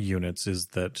units is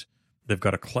that they've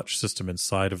got a clutch system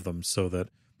inside of them, so that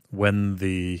when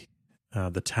the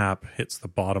tap hits the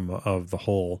bottom of the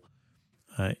hole,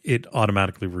 it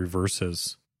automatically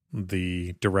reverses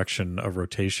the direction of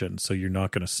rotation. So you're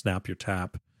not going to snap your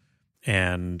tap,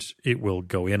 and it will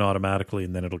go in automatically,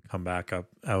 and then it'll come back out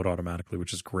automatically,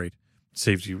 which is great. It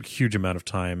saves you a huge amount of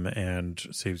time and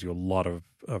saves you a lot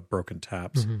of broken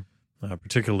taps,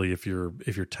 particularly if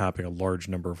you're tapping a large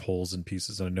number of holes and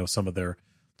pieces. And I know some of their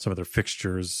some of their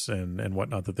fixtures and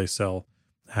whatnot that they sell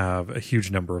have a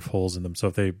huge number of holes in them. So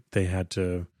if they had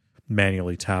to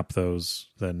manually tap those,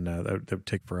 then that would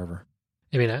take forever.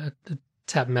 I mean, a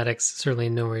Tapmatic's certainly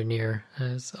nowhere near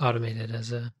as automated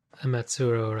as a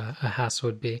Matsuro or a Haas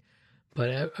would be, but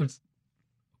it's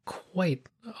quite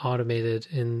automated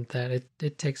in that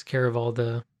it takes care of all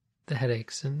the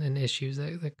headaches and issues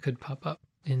that could pop up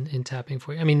in tapping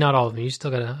for you. I mean, not all of them. You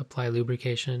still got to apply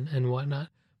lubrication and whatnot,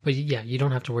 but yeah, you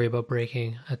don't have to worry about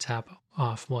breaking a tap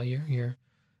off while you're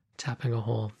tapping a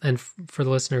hole. And for the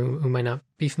listener who might not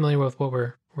be familiar with what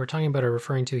we're talking about or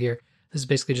referring to here, this is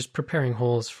basically just preparing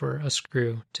holes for a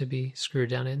screw to be screwed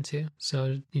down into.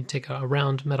 So you take a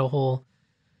round metal hole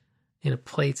in a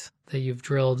plate that you've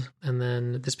drilled, and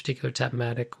then this particular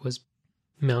Tapmatic was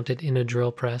mounted in a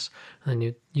drill press. And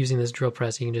you, using this drill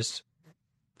press, you can just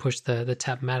push the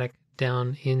Tapmatic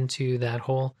down into that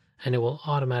hole, and it will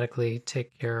automatically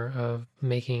take care of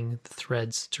making the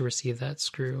threads to receive that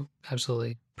screw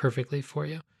absolutely perfectly for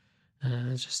you.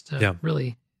 It's just a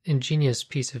really ingenious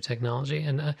piece of technology.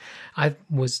 And I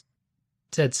was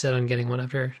dead set on getting one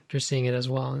after just seeing it as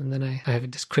well. And then I have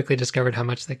just quickly discovered how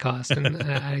much they cost, and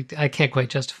I can't quite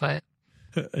justify it.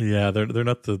 Yeah, they're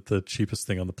not the cheapest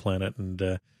thing on the planet,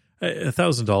 and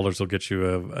 $1,000 will get you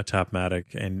a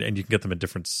Tapmatic, and you can get them in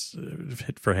different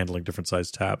for handling different size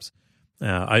taps.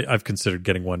 I've considered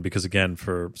getting one because, again,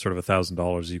 for sort of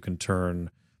 $1,000, you can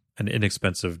turn an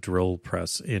inexpensive drill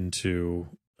press into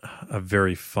a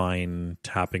very fine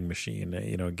tapping machine.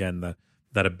 You know, again,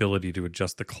 that ability to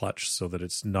adjust the clutch so that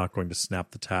it's not going to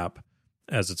snap the tap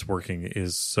as it's working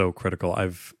is so critical.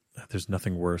 There's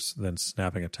nothing worse than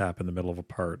snapping a tap in the middle of a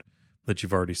part that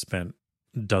you've already spent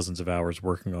dozens of hours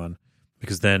working on,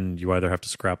 because then you either have to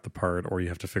scrap the part or you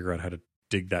have to figure out how to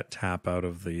dig that tap out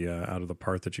of the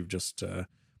part that you've just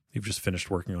finished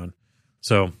working on.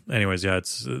 So, anyways, yeah,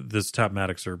 this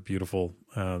Tapmatics are beautiful.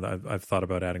 I've thought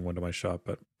about adding one to my shop,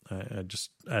 but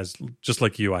just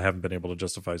like you, I haven't been able to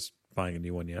justify buying a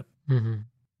new one yet. Mm-hmm.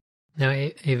 Now,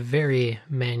 a very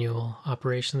manual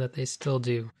operation that they still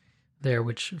do there,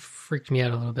 which freaked me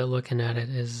out a little bit looking at it,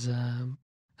 is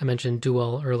I mentioned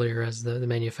Dual earlier as the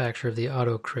manufacturer of the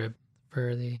auto crib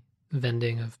for the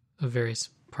vending of various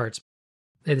parts.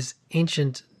 They had this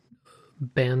ancient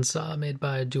bandsaw made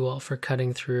by Dual for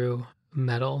cutting through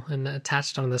metal, and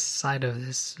attached on the side of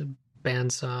this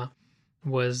bandsaw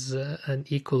was an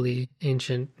equally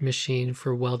ancient machine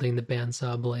for welding the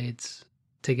bandsaw blades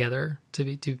together to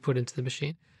be put into the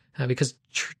machine. Because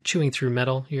chewing through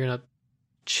metal, you're going to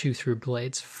chew through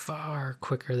blades far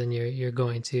quicker than you're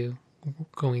going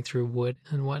through wood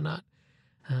and whatnot.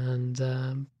 And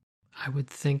I would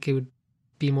think it would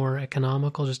be more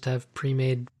economical just to have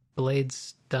pre-made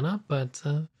blades done up, but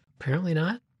apparently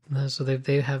not. So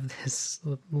they have this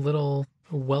little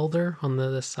welder on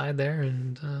the side there,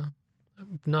 and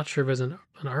I'm not sure if it was an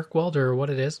arc welder or what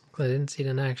it is, because I didn't see it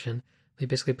in action. They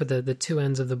basically put the two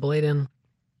ends of the blade in,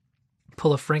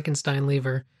 pull a Frankenstein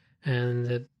lever,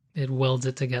 and it welds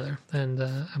it together. And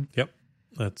yep,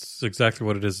 that's exactly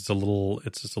what it is.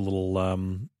 It's just a little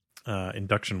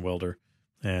induction welder,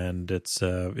 and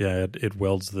it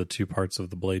welds the two parts of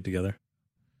the blade together.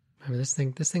 I mean, this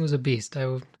thing was a beast.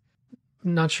 I'm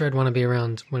not sure I'd want to be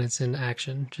around when it's in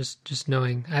action. Just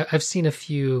knowing, I've seen a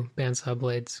few bandsaw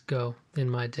blades go in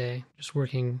my day, just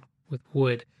working with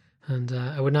wood, and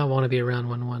I would not want to be around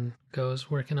when one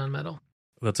goes working on metal.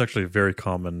 That's actually a very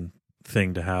common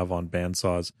thing to have on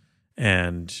bandsaws,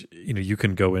 and you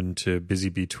can go into Busy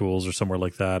Bee Tools or somewhere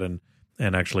like that, and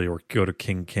actually, or go to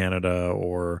King Canada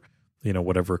or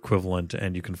whatever equivalent,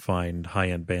 and you can find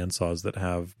high-end bandsaws that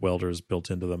have welders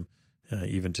built into them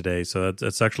even today. So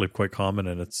that's actually quite common,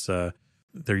 and it's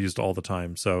they're used all the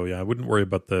time. So yeah, I wouldn't worry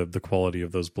about the quality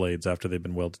of those blades after they've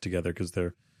been welded together, because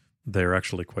they're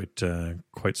actually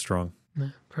quite strong.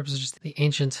 Perhaps it's just the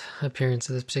ancient appearance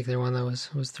of this particular one that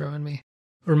was throwing me.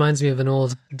 Reminds me of an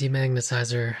old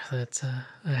demagnetizer that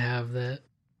I have that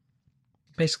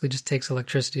basically just takes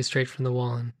electricity straight from the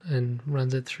wall and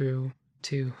runs it through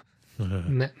two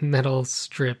metal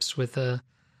strips with a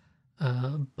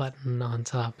button on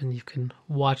top, and you can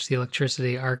watch the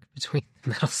electricity arc between the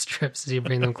metal strips as you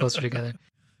bring them closer together.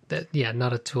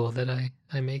 Not a tool that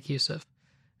I make use of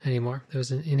anymore. It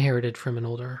was inherited from an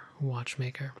older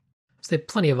watchmaker. So they have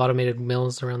plenty of automated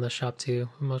mills around the shop too,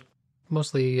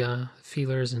 mostly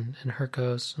feelers and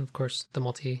Hercos, and of course the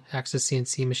multi-axis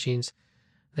CNC machines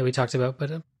that we talked about, but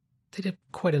they did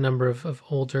quite a number of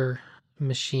older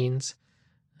machines.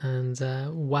 And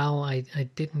while I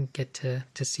didn't get to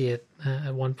see it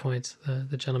at one point,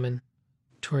 the gentleman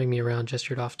touring me around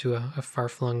gestured off to a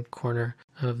far-flung corner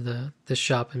of the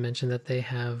shop and mention that they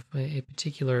have a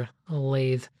particular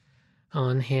lathe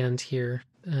on hand here,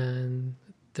 and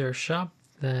their shop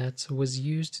that was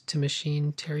used to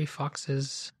machine Terry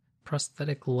Fox's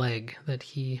prosthetic leg that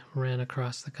he ran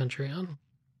across the country on.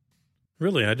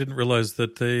 Really, I didn't realize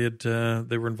that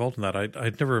they were involved in that.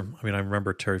 I'd never. I mean, I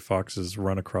remember Terry Fox's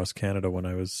run across Canada when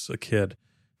I was a kid,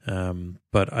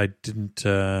 but I didn't.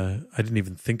 I didn't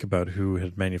even think about who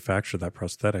had manufactured that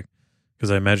prosthetic,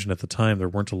 because I imagine at the time there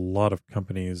weren't a lot of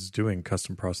companies doing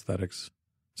custom prosthetics.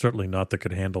 Certainly not that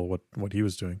could handle what he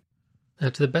was doing. To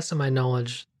the best of my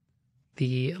knowledge,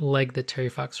 the leg that Terry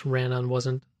Fox ran on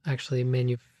wasn't actually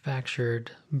manufactured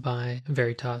by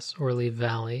Veritas or Lee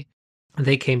Valley.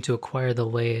 They came to acquire the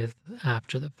lathe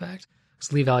after the fact.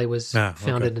 Because Lee Valley was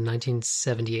founded in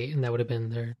 1978, and that would have been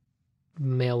their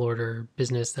mail order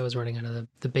business that was running out of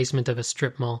the basement of a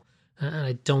strip mall. And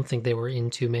I don't think they were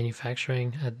into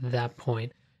manufacturing at that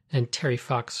point. And Terry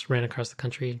Fox ran across the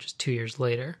country just 2 years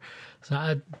later. So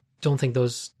I don't think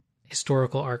those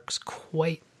historical arcs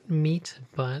quite meet,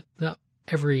 but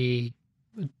every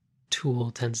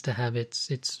tool tends to have its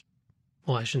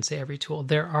well, I shouldn't say every tool.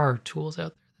 There are tools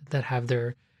out there that have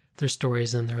their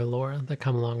stories and their lore that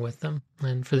come along with them.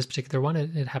 And for this particular one,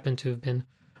 it happened to have been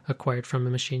acquired from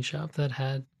a machine shop that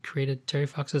had created Terry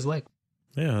Fox's leg.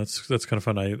 Yeah, that's kind of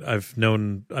fun. I've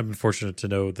been fortunate to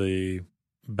know the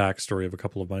backstory of a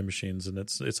couple of my machines, and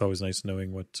it's always nice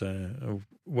knowing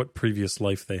what previous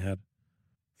life they had.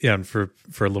 Yeah, and for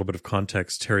a little bit of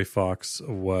context, Terry Fox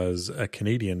was a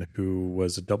Canadian who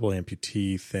was a double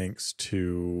amputee thanks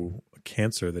to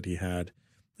cancer that he had.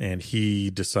 And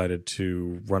he decided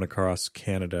to run across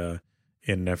Canada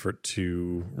in an effort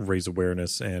to raise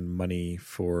awareness and money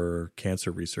for cancer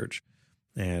research.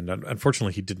 And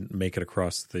unfortunately, he didn't make it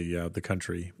across the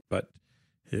country, but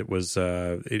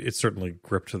it certainly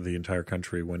gripped the entire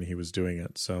country when he was doing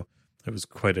it. So it was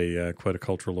quite a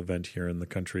cultural event here in the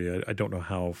country. I don't know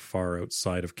how far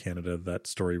outside of Canada that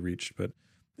story reached, but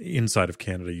inside of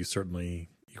Canada, you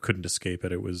couldn't escape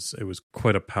it. It was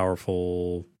quite a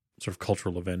powerful sort of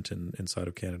cultural event inside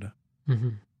of Canada. Mm-hmm.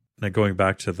 Now, going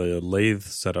back to the lathe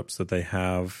setups that they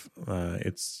have,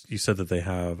 you said that they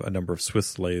have a number of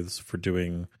Swiss lathes for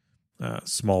doing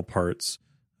small parts.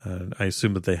 I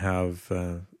assume that they have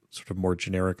sort of more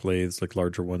generic lathes, like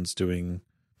larger ones doing,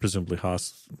 presumably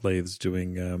Haas lathes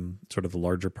doing sort of the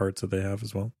larger parts that they have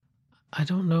as well. I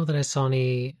don't know that I saw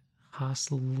any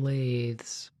Haas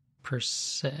lathes per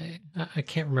se. I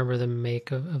can't remember the make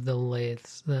of the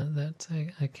lathes that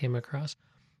I came across.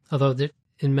 Although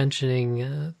in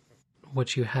mentioning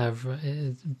what you have,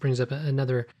 it brings up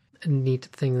another neat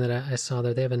thing that I saw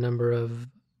there. They have a number of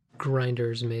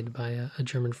grinders made by a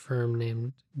German firm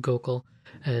named Gokel,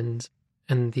 and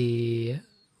the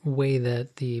way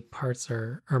that the parts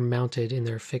are mounted in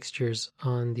their fixtures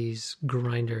on these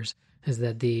grinders is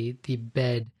that the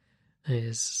bed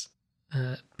is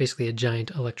basically a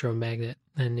giant electromagnet,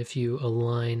 and if you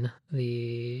align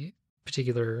the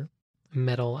particular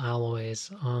metal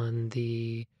alloys on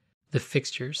the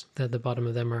fixtures that the bottom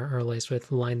of them are laced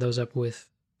with, line those up with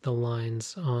the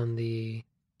lines on the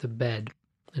bed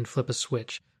and flip a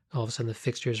switch, all of a sudden the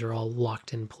fixtures are all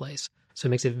locked in place. So it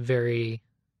makes it very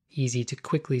easy to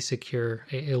quickly secure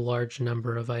a large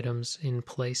number of items in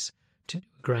place to do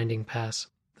a grinding pass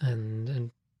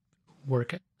and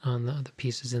work on the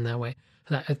pieces in that way.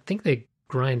 I think they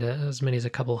grind as many as a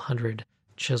couple hundred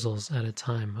chisels at a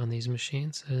time on these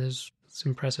machines. It's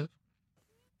impressive.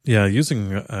 Yeah, using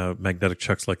magnetic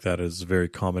chucks like that is very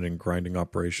common in grinding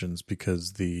operations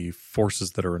because the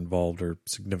forces that are involved are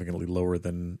significantly lower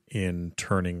than in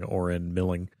turning or in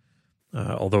milling.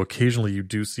 Although occasionally you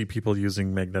do see people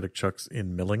using magnetic chucks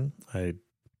in milling.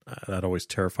 That always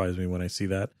terrifies me when I see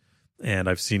that. And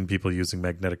I've seen people using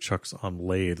magnetic chucks on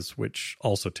lathes, which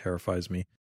also terrifies me.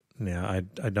 Yeah,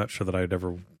 I'm not sure that I'd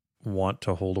ever want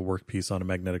to hold a workpiece on a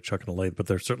magnetic chuck in a lathe, but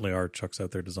there certainly are chucks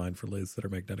out there designed for lathes that are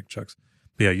magnetic chucks.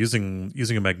 But yeah, using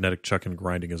a magnetic chuck in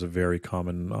grinding is a very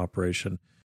common operation.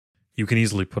 You can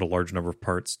easily put a large number of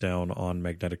parts down on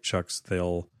magnetic chucks.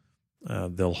 They'll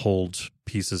hold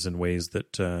pieces in ways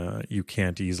that you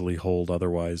can't easily hold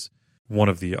otherwise. One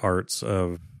of the arts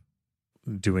of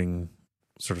doing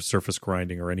sort of surface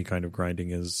grinding or any kind of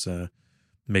grinding is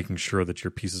making sure that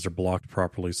your pieces are blocked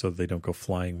properly so that they don't go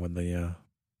flying when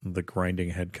the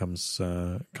grinding head comes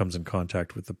in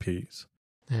contact with the piece.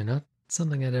 Yeah, not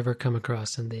something I'd ever come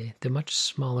across in the much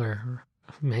smaller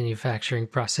manufacturing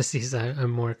processes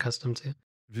I'm more accustomed to.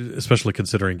 Especially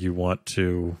considering you want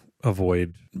to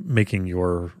avoid making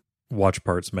your watch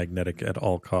parts magnetic at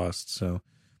all costs. So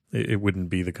it wouldn't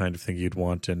be the kind of thing you'd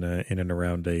want in and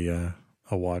around a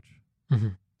watch. Mm-hmm.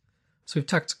 So we've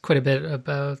talked quite a bit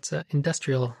about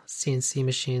industrial CNC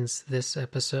machines this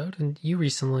episode, and you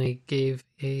recently gave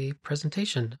a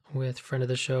presentation with friend of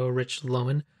the show, Rich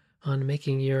Lowen, on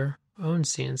making your own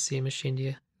CNC machine. Do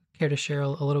you care to share a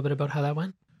little bit about how that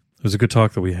went? It was a good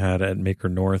talk that we had at Maker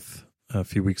North a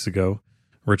few weeks ago.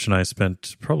 Rich and I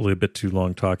spent probably a bit too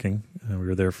long talking. We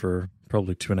were there for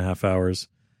probably 2.5 hours,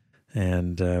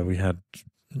 and we had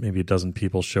maybe a dozen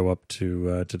people show up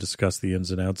to discuss the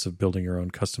ins and outs of building your own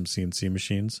custom CNC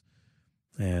machines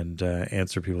and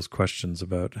answer people's questions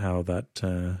about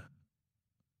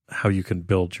how you can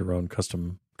build your own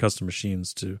custom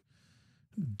machines to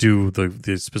do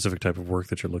the specific type of work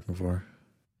that you're looking for.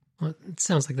 Well, it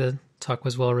sounds like the talk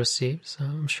was well received, so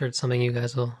I'm sure it's something you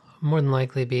guys will more than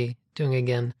likely be doing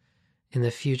again in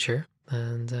the future.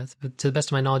 And to the best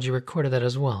of my knowledge, you recorded that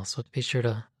as well, so be sure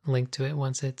to link to it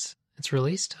once it's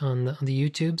released on the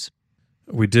YouTubes.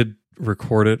 We did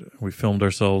record it. We filmed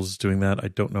ourselves doing that. I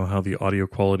don't know how the audio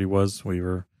quality was. We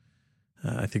were,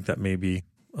 I think that may be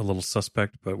a little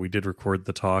suspect, but we did record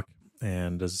the talk.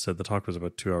 And as I said, the talk was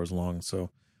about 2 hours long. So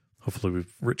hopefully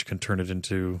Rich can turn it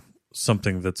into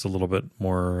something that's a little bit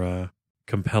more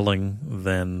compelling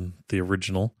than the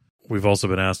original. We've also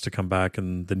been asked to come back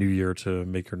in the new year to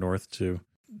Maker North to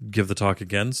give the talk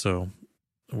again. So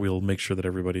we'll make sure that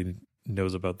everybody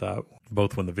knows about that,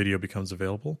 both when the video becomes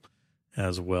available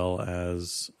as well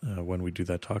as when we do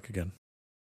that talk again.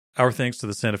 Our thanks to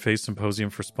the Santa Fe Symposium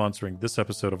for sponsoring this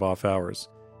episode of Off Hours.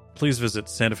 Please visit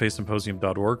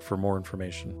santafesymposium.org for more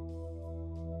information.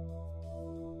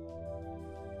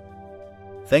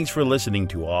 Thanks for listening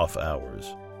to Off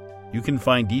Hours. You can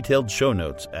find detailed show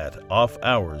notes at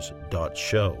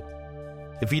offhours.show.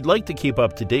 If you'd like to keep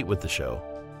up to date with the show,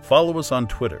 follow us on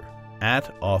Twitter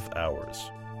 @offhours.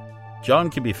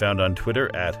 John can be found on Twitter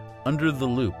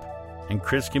 @UnderTheLoop, and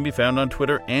Chris can be found on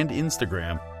Twitter and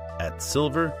Instagram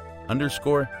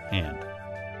 @silver_hand.